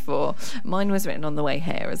tension before. Mine was written on the way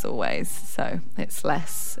here, as always, so it's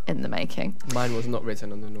less in the making. Mine was not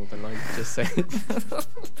written on the Northern Line, just saying.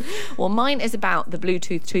 Well, mine is about the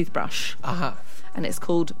Bluetooth toothbrush. Aha. And it's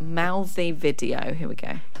called Mouthy Video. Here we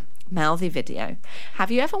go. Mouthy Video.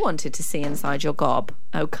 Have you ever wanted to see inside your gob?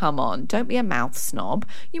 Oh, come on, don't be a mouth snob.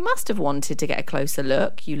 You must have wanted to get a closer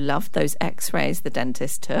look. You loved those x-rays the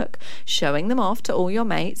dentist took, showing them off to all your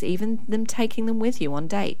mates, even them taking them with you on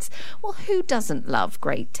dates. Well, who doesn't love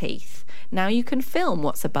great teeth? Now you can film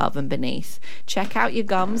what's above and beneath. Check out your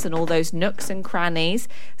gums and all those nooks and crannies.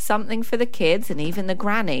 Something for the kids and even the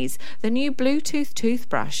grannies. The new Bluetooth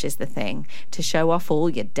toothbrush is the thing to show off all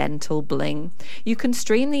your dental bling. You can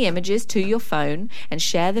stream the images to your phone and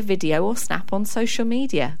share the video or snap on social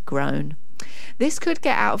media. Groan. This could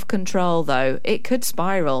get out of control, though. It could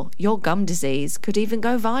spiral. Your gum disease could even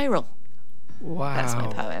go viral. Wow. That's my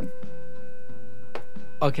poem.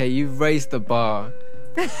 Okay, you've raised the bar.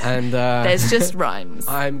 And there's just rhymes.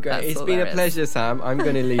 It's been a pleasure, Sam. I'm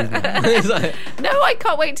going to leave now. No, I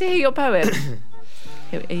can't wait to hear your poem.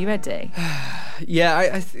 Are you ready?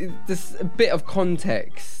 Yeah, there's a bit of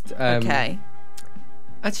context. Okay.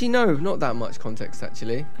 Actually, no, not that much context,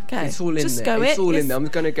 actually. Okay. It's all in Just there. go It's in. all in there. I'm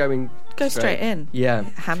going to go in. Go straight in. Yeah.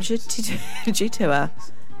 Hamza Jitua.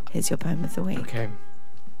 Here's your poem of the week. Okay.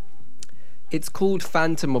 It's called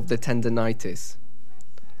Phantom of the Tendinitis.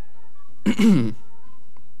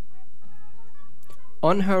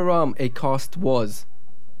 On her arm a cast was,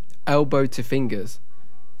 elbow to fingers.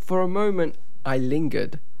 For a moment I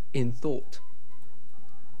lingered in thought.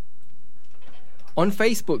 On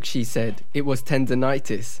Facebook she said it was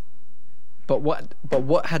tendinitis. But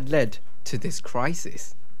what had led to this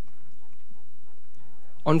crisis?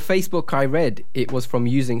 On Facebook, I read it was from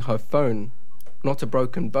using her phone, not a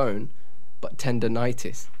broken bone, but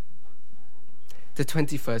tendinitis. The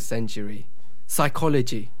 21st century.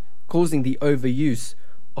 Psychology, causing the overuse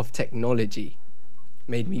of technology,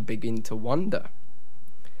 made me begin to wonder.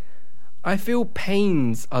 I feel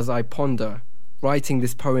pains as I ponder, writing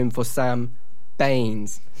this poem for Sam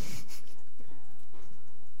Baines.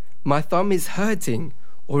 My thumb is hurting,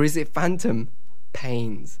 or is it phantom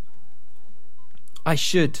pains? I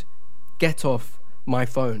should get off my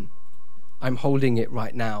phone. I'm holding it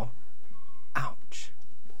right now. Ouch.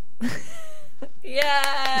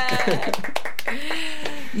 Yeah.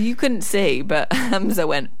 You couldn't see, but Hamza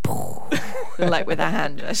went like with a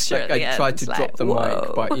hand gesture. At the I end. tried to Like, drop the whoa.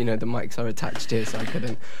 mic, but the mics are attached here, so I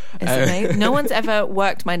couldn't. It's amazing. No one's ever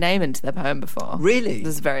worked my name into the poem before. Really?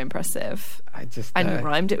 This is very impressive. I just And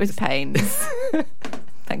rhymed it with pains.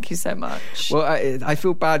 Thank you so much. Well, I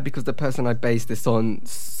feel bad because the person I based this on,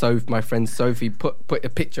 my friend Sophie, put a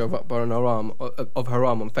picture of up on her arm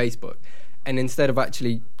on Facebook, and instead of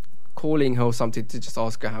actually calling her or something to just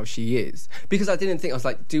ask her how she is, because I didn't think, I was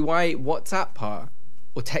like, do I WhatsApp her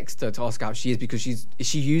or text her to ask her how she is, because is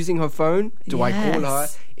she using her phone? Do I call her?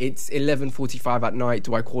 Yes. It's 11:45 at night.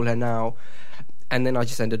 Do I call her now? And then I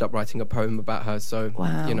just ended up writing a poem about her. So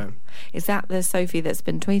Wow. Is that the Sophie that's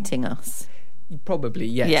been tweeting us? Probably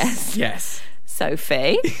yes. Yes.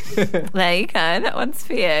 Sophie. There you go. That one's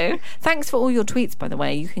for you. Thanks for all your tweets, by the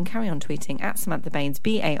way. You can carry on tweeting at Samantha Baines,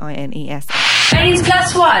 Baines. Baines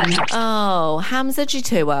plus one. Oh, Hamza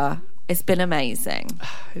Jitua. It's been amazing.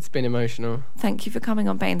 It's been emotional. Thank you for coming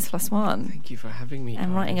on Baines Plus One Thank you for having me. and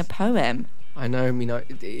guys. writing a poem. I know.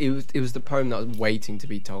 It was the poem that was waiting to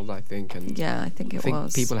be told, I think, and Yeah, I think it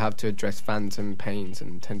was. people have to address phantom pains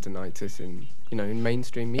and tendinitis in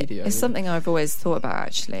mainstream media. It's something I've always thought about,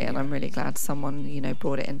 actually, and I'm really glad someone,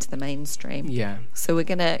 brought it into the mainstream. Yeah. So we're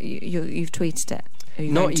gonna. You've tweeted it. Are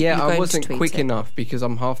you Not going to- yet. you're I going to wasn't tweet quick it? enough because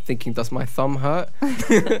I'm half thinking, does my thumb hurt?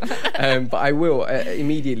 But I will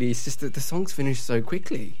immediately. It's just that the songs finish so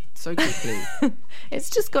quickly. It's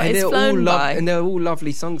just got. And It's they're flown by. and they're all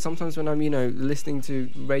lovely songs. Sometimes when I'm listening to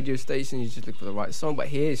radio stations, you just look for the right song. But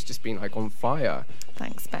here it's just been like on fire.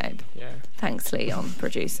 Thanks, babe. Yeah. Thanks, Leon,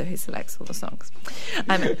 producer who selects all the songs.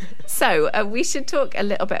 So we should talk a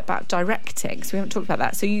little bit about directing. So we haven't talked about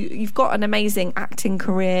that. So you've got an amazing acting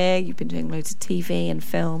career. You've been doing loads of TV and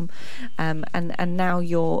film, and now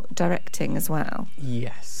you're directing as well.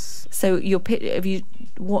 Yes. So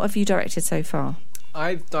what have you directed so far?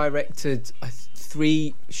 I've directed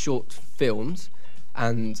 3 short films,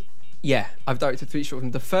 and I've directed 3 short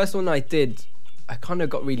films. The first one I did, I kind of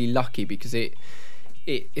got really lucky because it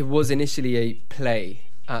was initially a play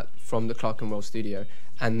from the Clark and Roll studio,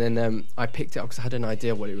 and then I picked it up because I had an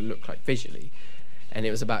idea what it would look like visually, and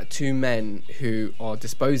it was about 2 men who are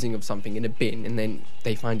disposing of something in a bin, and then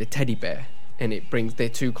they find a teddy bear, and they're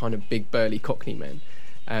 2 kind of big burly Cockney men.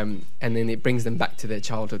 And then it brings them back to their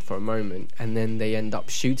childhood for a moment, and then they end up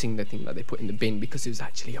shooting the thing that they put in the bin because it was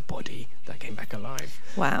actually a body that came back alive.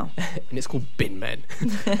 Wow. And it's called Bin Men.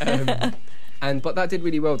 But that did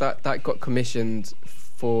really well. That got commissioned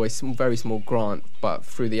for a very small grant, but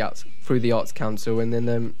through the Arts Council, and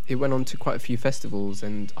then it went on to quite a few festivals,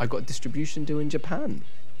 and I got a distribution deal in Japan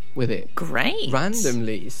with it. Great.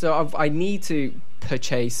 Randomly. So I need to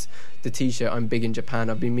purchase the t-shirt "I'm big in Japan."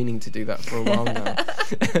 I've been meaning to do that for a while now.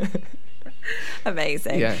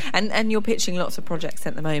 Amazing. Yeah. And you're pitching lots of projects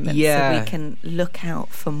at the moment, Yeah. so we can look out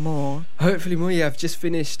for more. Hopefully more. I've just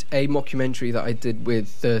finished a mockumentary that I did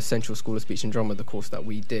with the Central School of Speech and Drama, the course that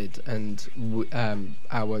we did, and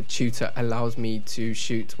our tutor allows me to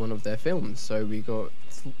shoot one of their films. So we got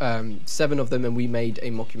 7 of them, and we made a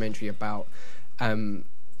mockumentary about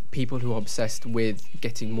people who are obsessed with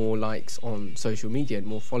getting more likes on social media and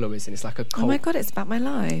more followers, and it's like a cult. Oh my God, it's about my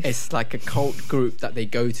life. It's like a cult group that they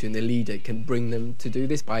go to, and the leader can bring them to do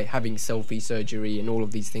this by having selfie surgery and all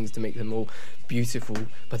of these things to make them all beautiful,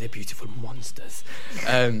 but they're beautiful monsters.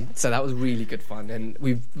 So that was really good fun, and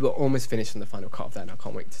we're almost finished on the final cut of that, and I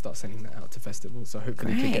can't wait to start sending that out to festivals, so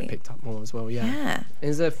hopefully it can Great. get picked up more as well. Yeah.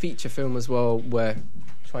 There's a feature film as well we're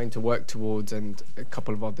trying to work towards, and a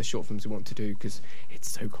couple of other short films we want to do because it's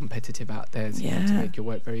so competitive out there, so you have to Yeah. make your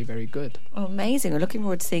work very, very good. Oh, amazing. We're looking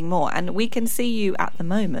forward to seeing more. And we can see you at the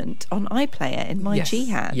moment on iPlayer in My Yes.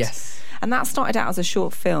 Jihad. Yes. And that started out as a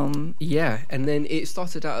short film. Yeah, and then it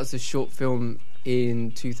started out as a short film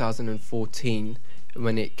in 2014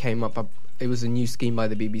 when it came up. It was a new scheme by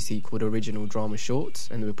the BBC called Original Drama Shorts,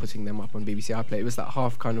 and they were putting them up on BBC iPlayer. It was that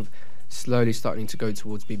half kind of slowly starting to go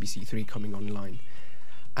towards BBC Three coming online.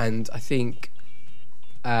 And I think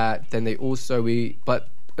then they also but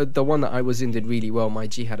the one that I was in did really well. My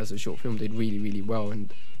Jihad as a short film did really, really well,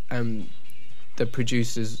 and the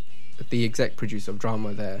producers, the exec producer of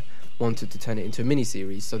drama there, wanted to turn it into a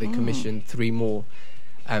miniseries, so they commissioned 3 more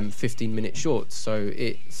 15-minute shorts. So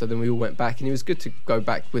then we all went back, and it was good to go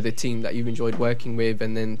back with a team that you've enjoyed working with,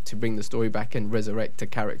 and then to bring the story back and resurrect a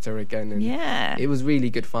character again. And it was really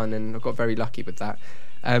good fun, and I got very lucky with that.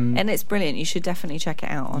 And it's brilliant. You should definitely check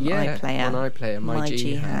it out on iPlayer. On iPlayer, My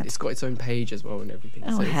Jihad. It's got its own page as well and everything.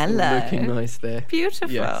 Oh, so hello! It's looking nice there.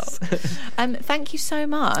 Beautiful. Yes. Thank you so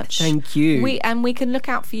much. Thank you. We can look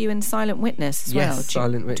out for you in Silent Witness as well.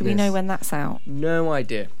 Silent Witness. Do we know when that's out? No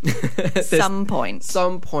idea. Some point,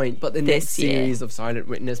 but the next series of Silent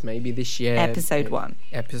Witness maybe this year. Episode 1.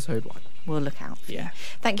 We'll look out for you.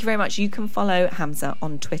 Thank you very much. You can follow Hamza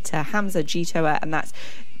on Twitter, Hamza Jeetooa, and that's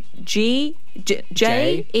Jeetooa.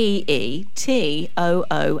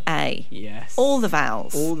 Yes. All the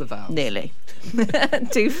vowels. Nearly.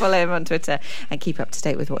 Do follow him on Twitter and keep up to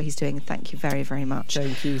date with what he's doing. Thank you very, very much.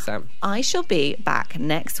 Thank you, Sam. I shall be back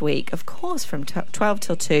next week, of course, from 12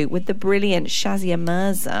 till 2 with the brilliant Shazia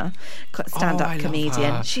Mirza, stand-up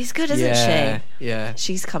comedian. She's good, isn't she? Yeah.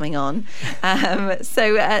 She's coming on.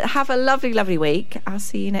 So have a lovely, lovely week. I'll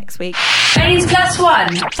see you next week. Baines Plus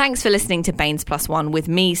One. Thanks for listening to Baines Plus One with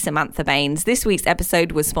me, Samantha Baines. This week's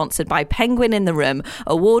episode was sponsored by Penguin in the Room,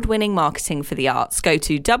 award-winning marketing for the arts. Go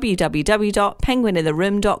to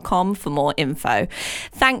www.penguinintheroom.com for more info.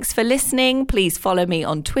 Thanks for listening. Please follow me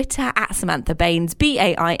on Twitter at Samantha Baines,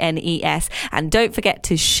 Baines, and don't forget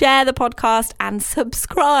to share the podcast and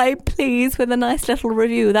subscribe, please, with a nice little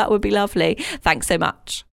review. That would be lovely. Thanks so much.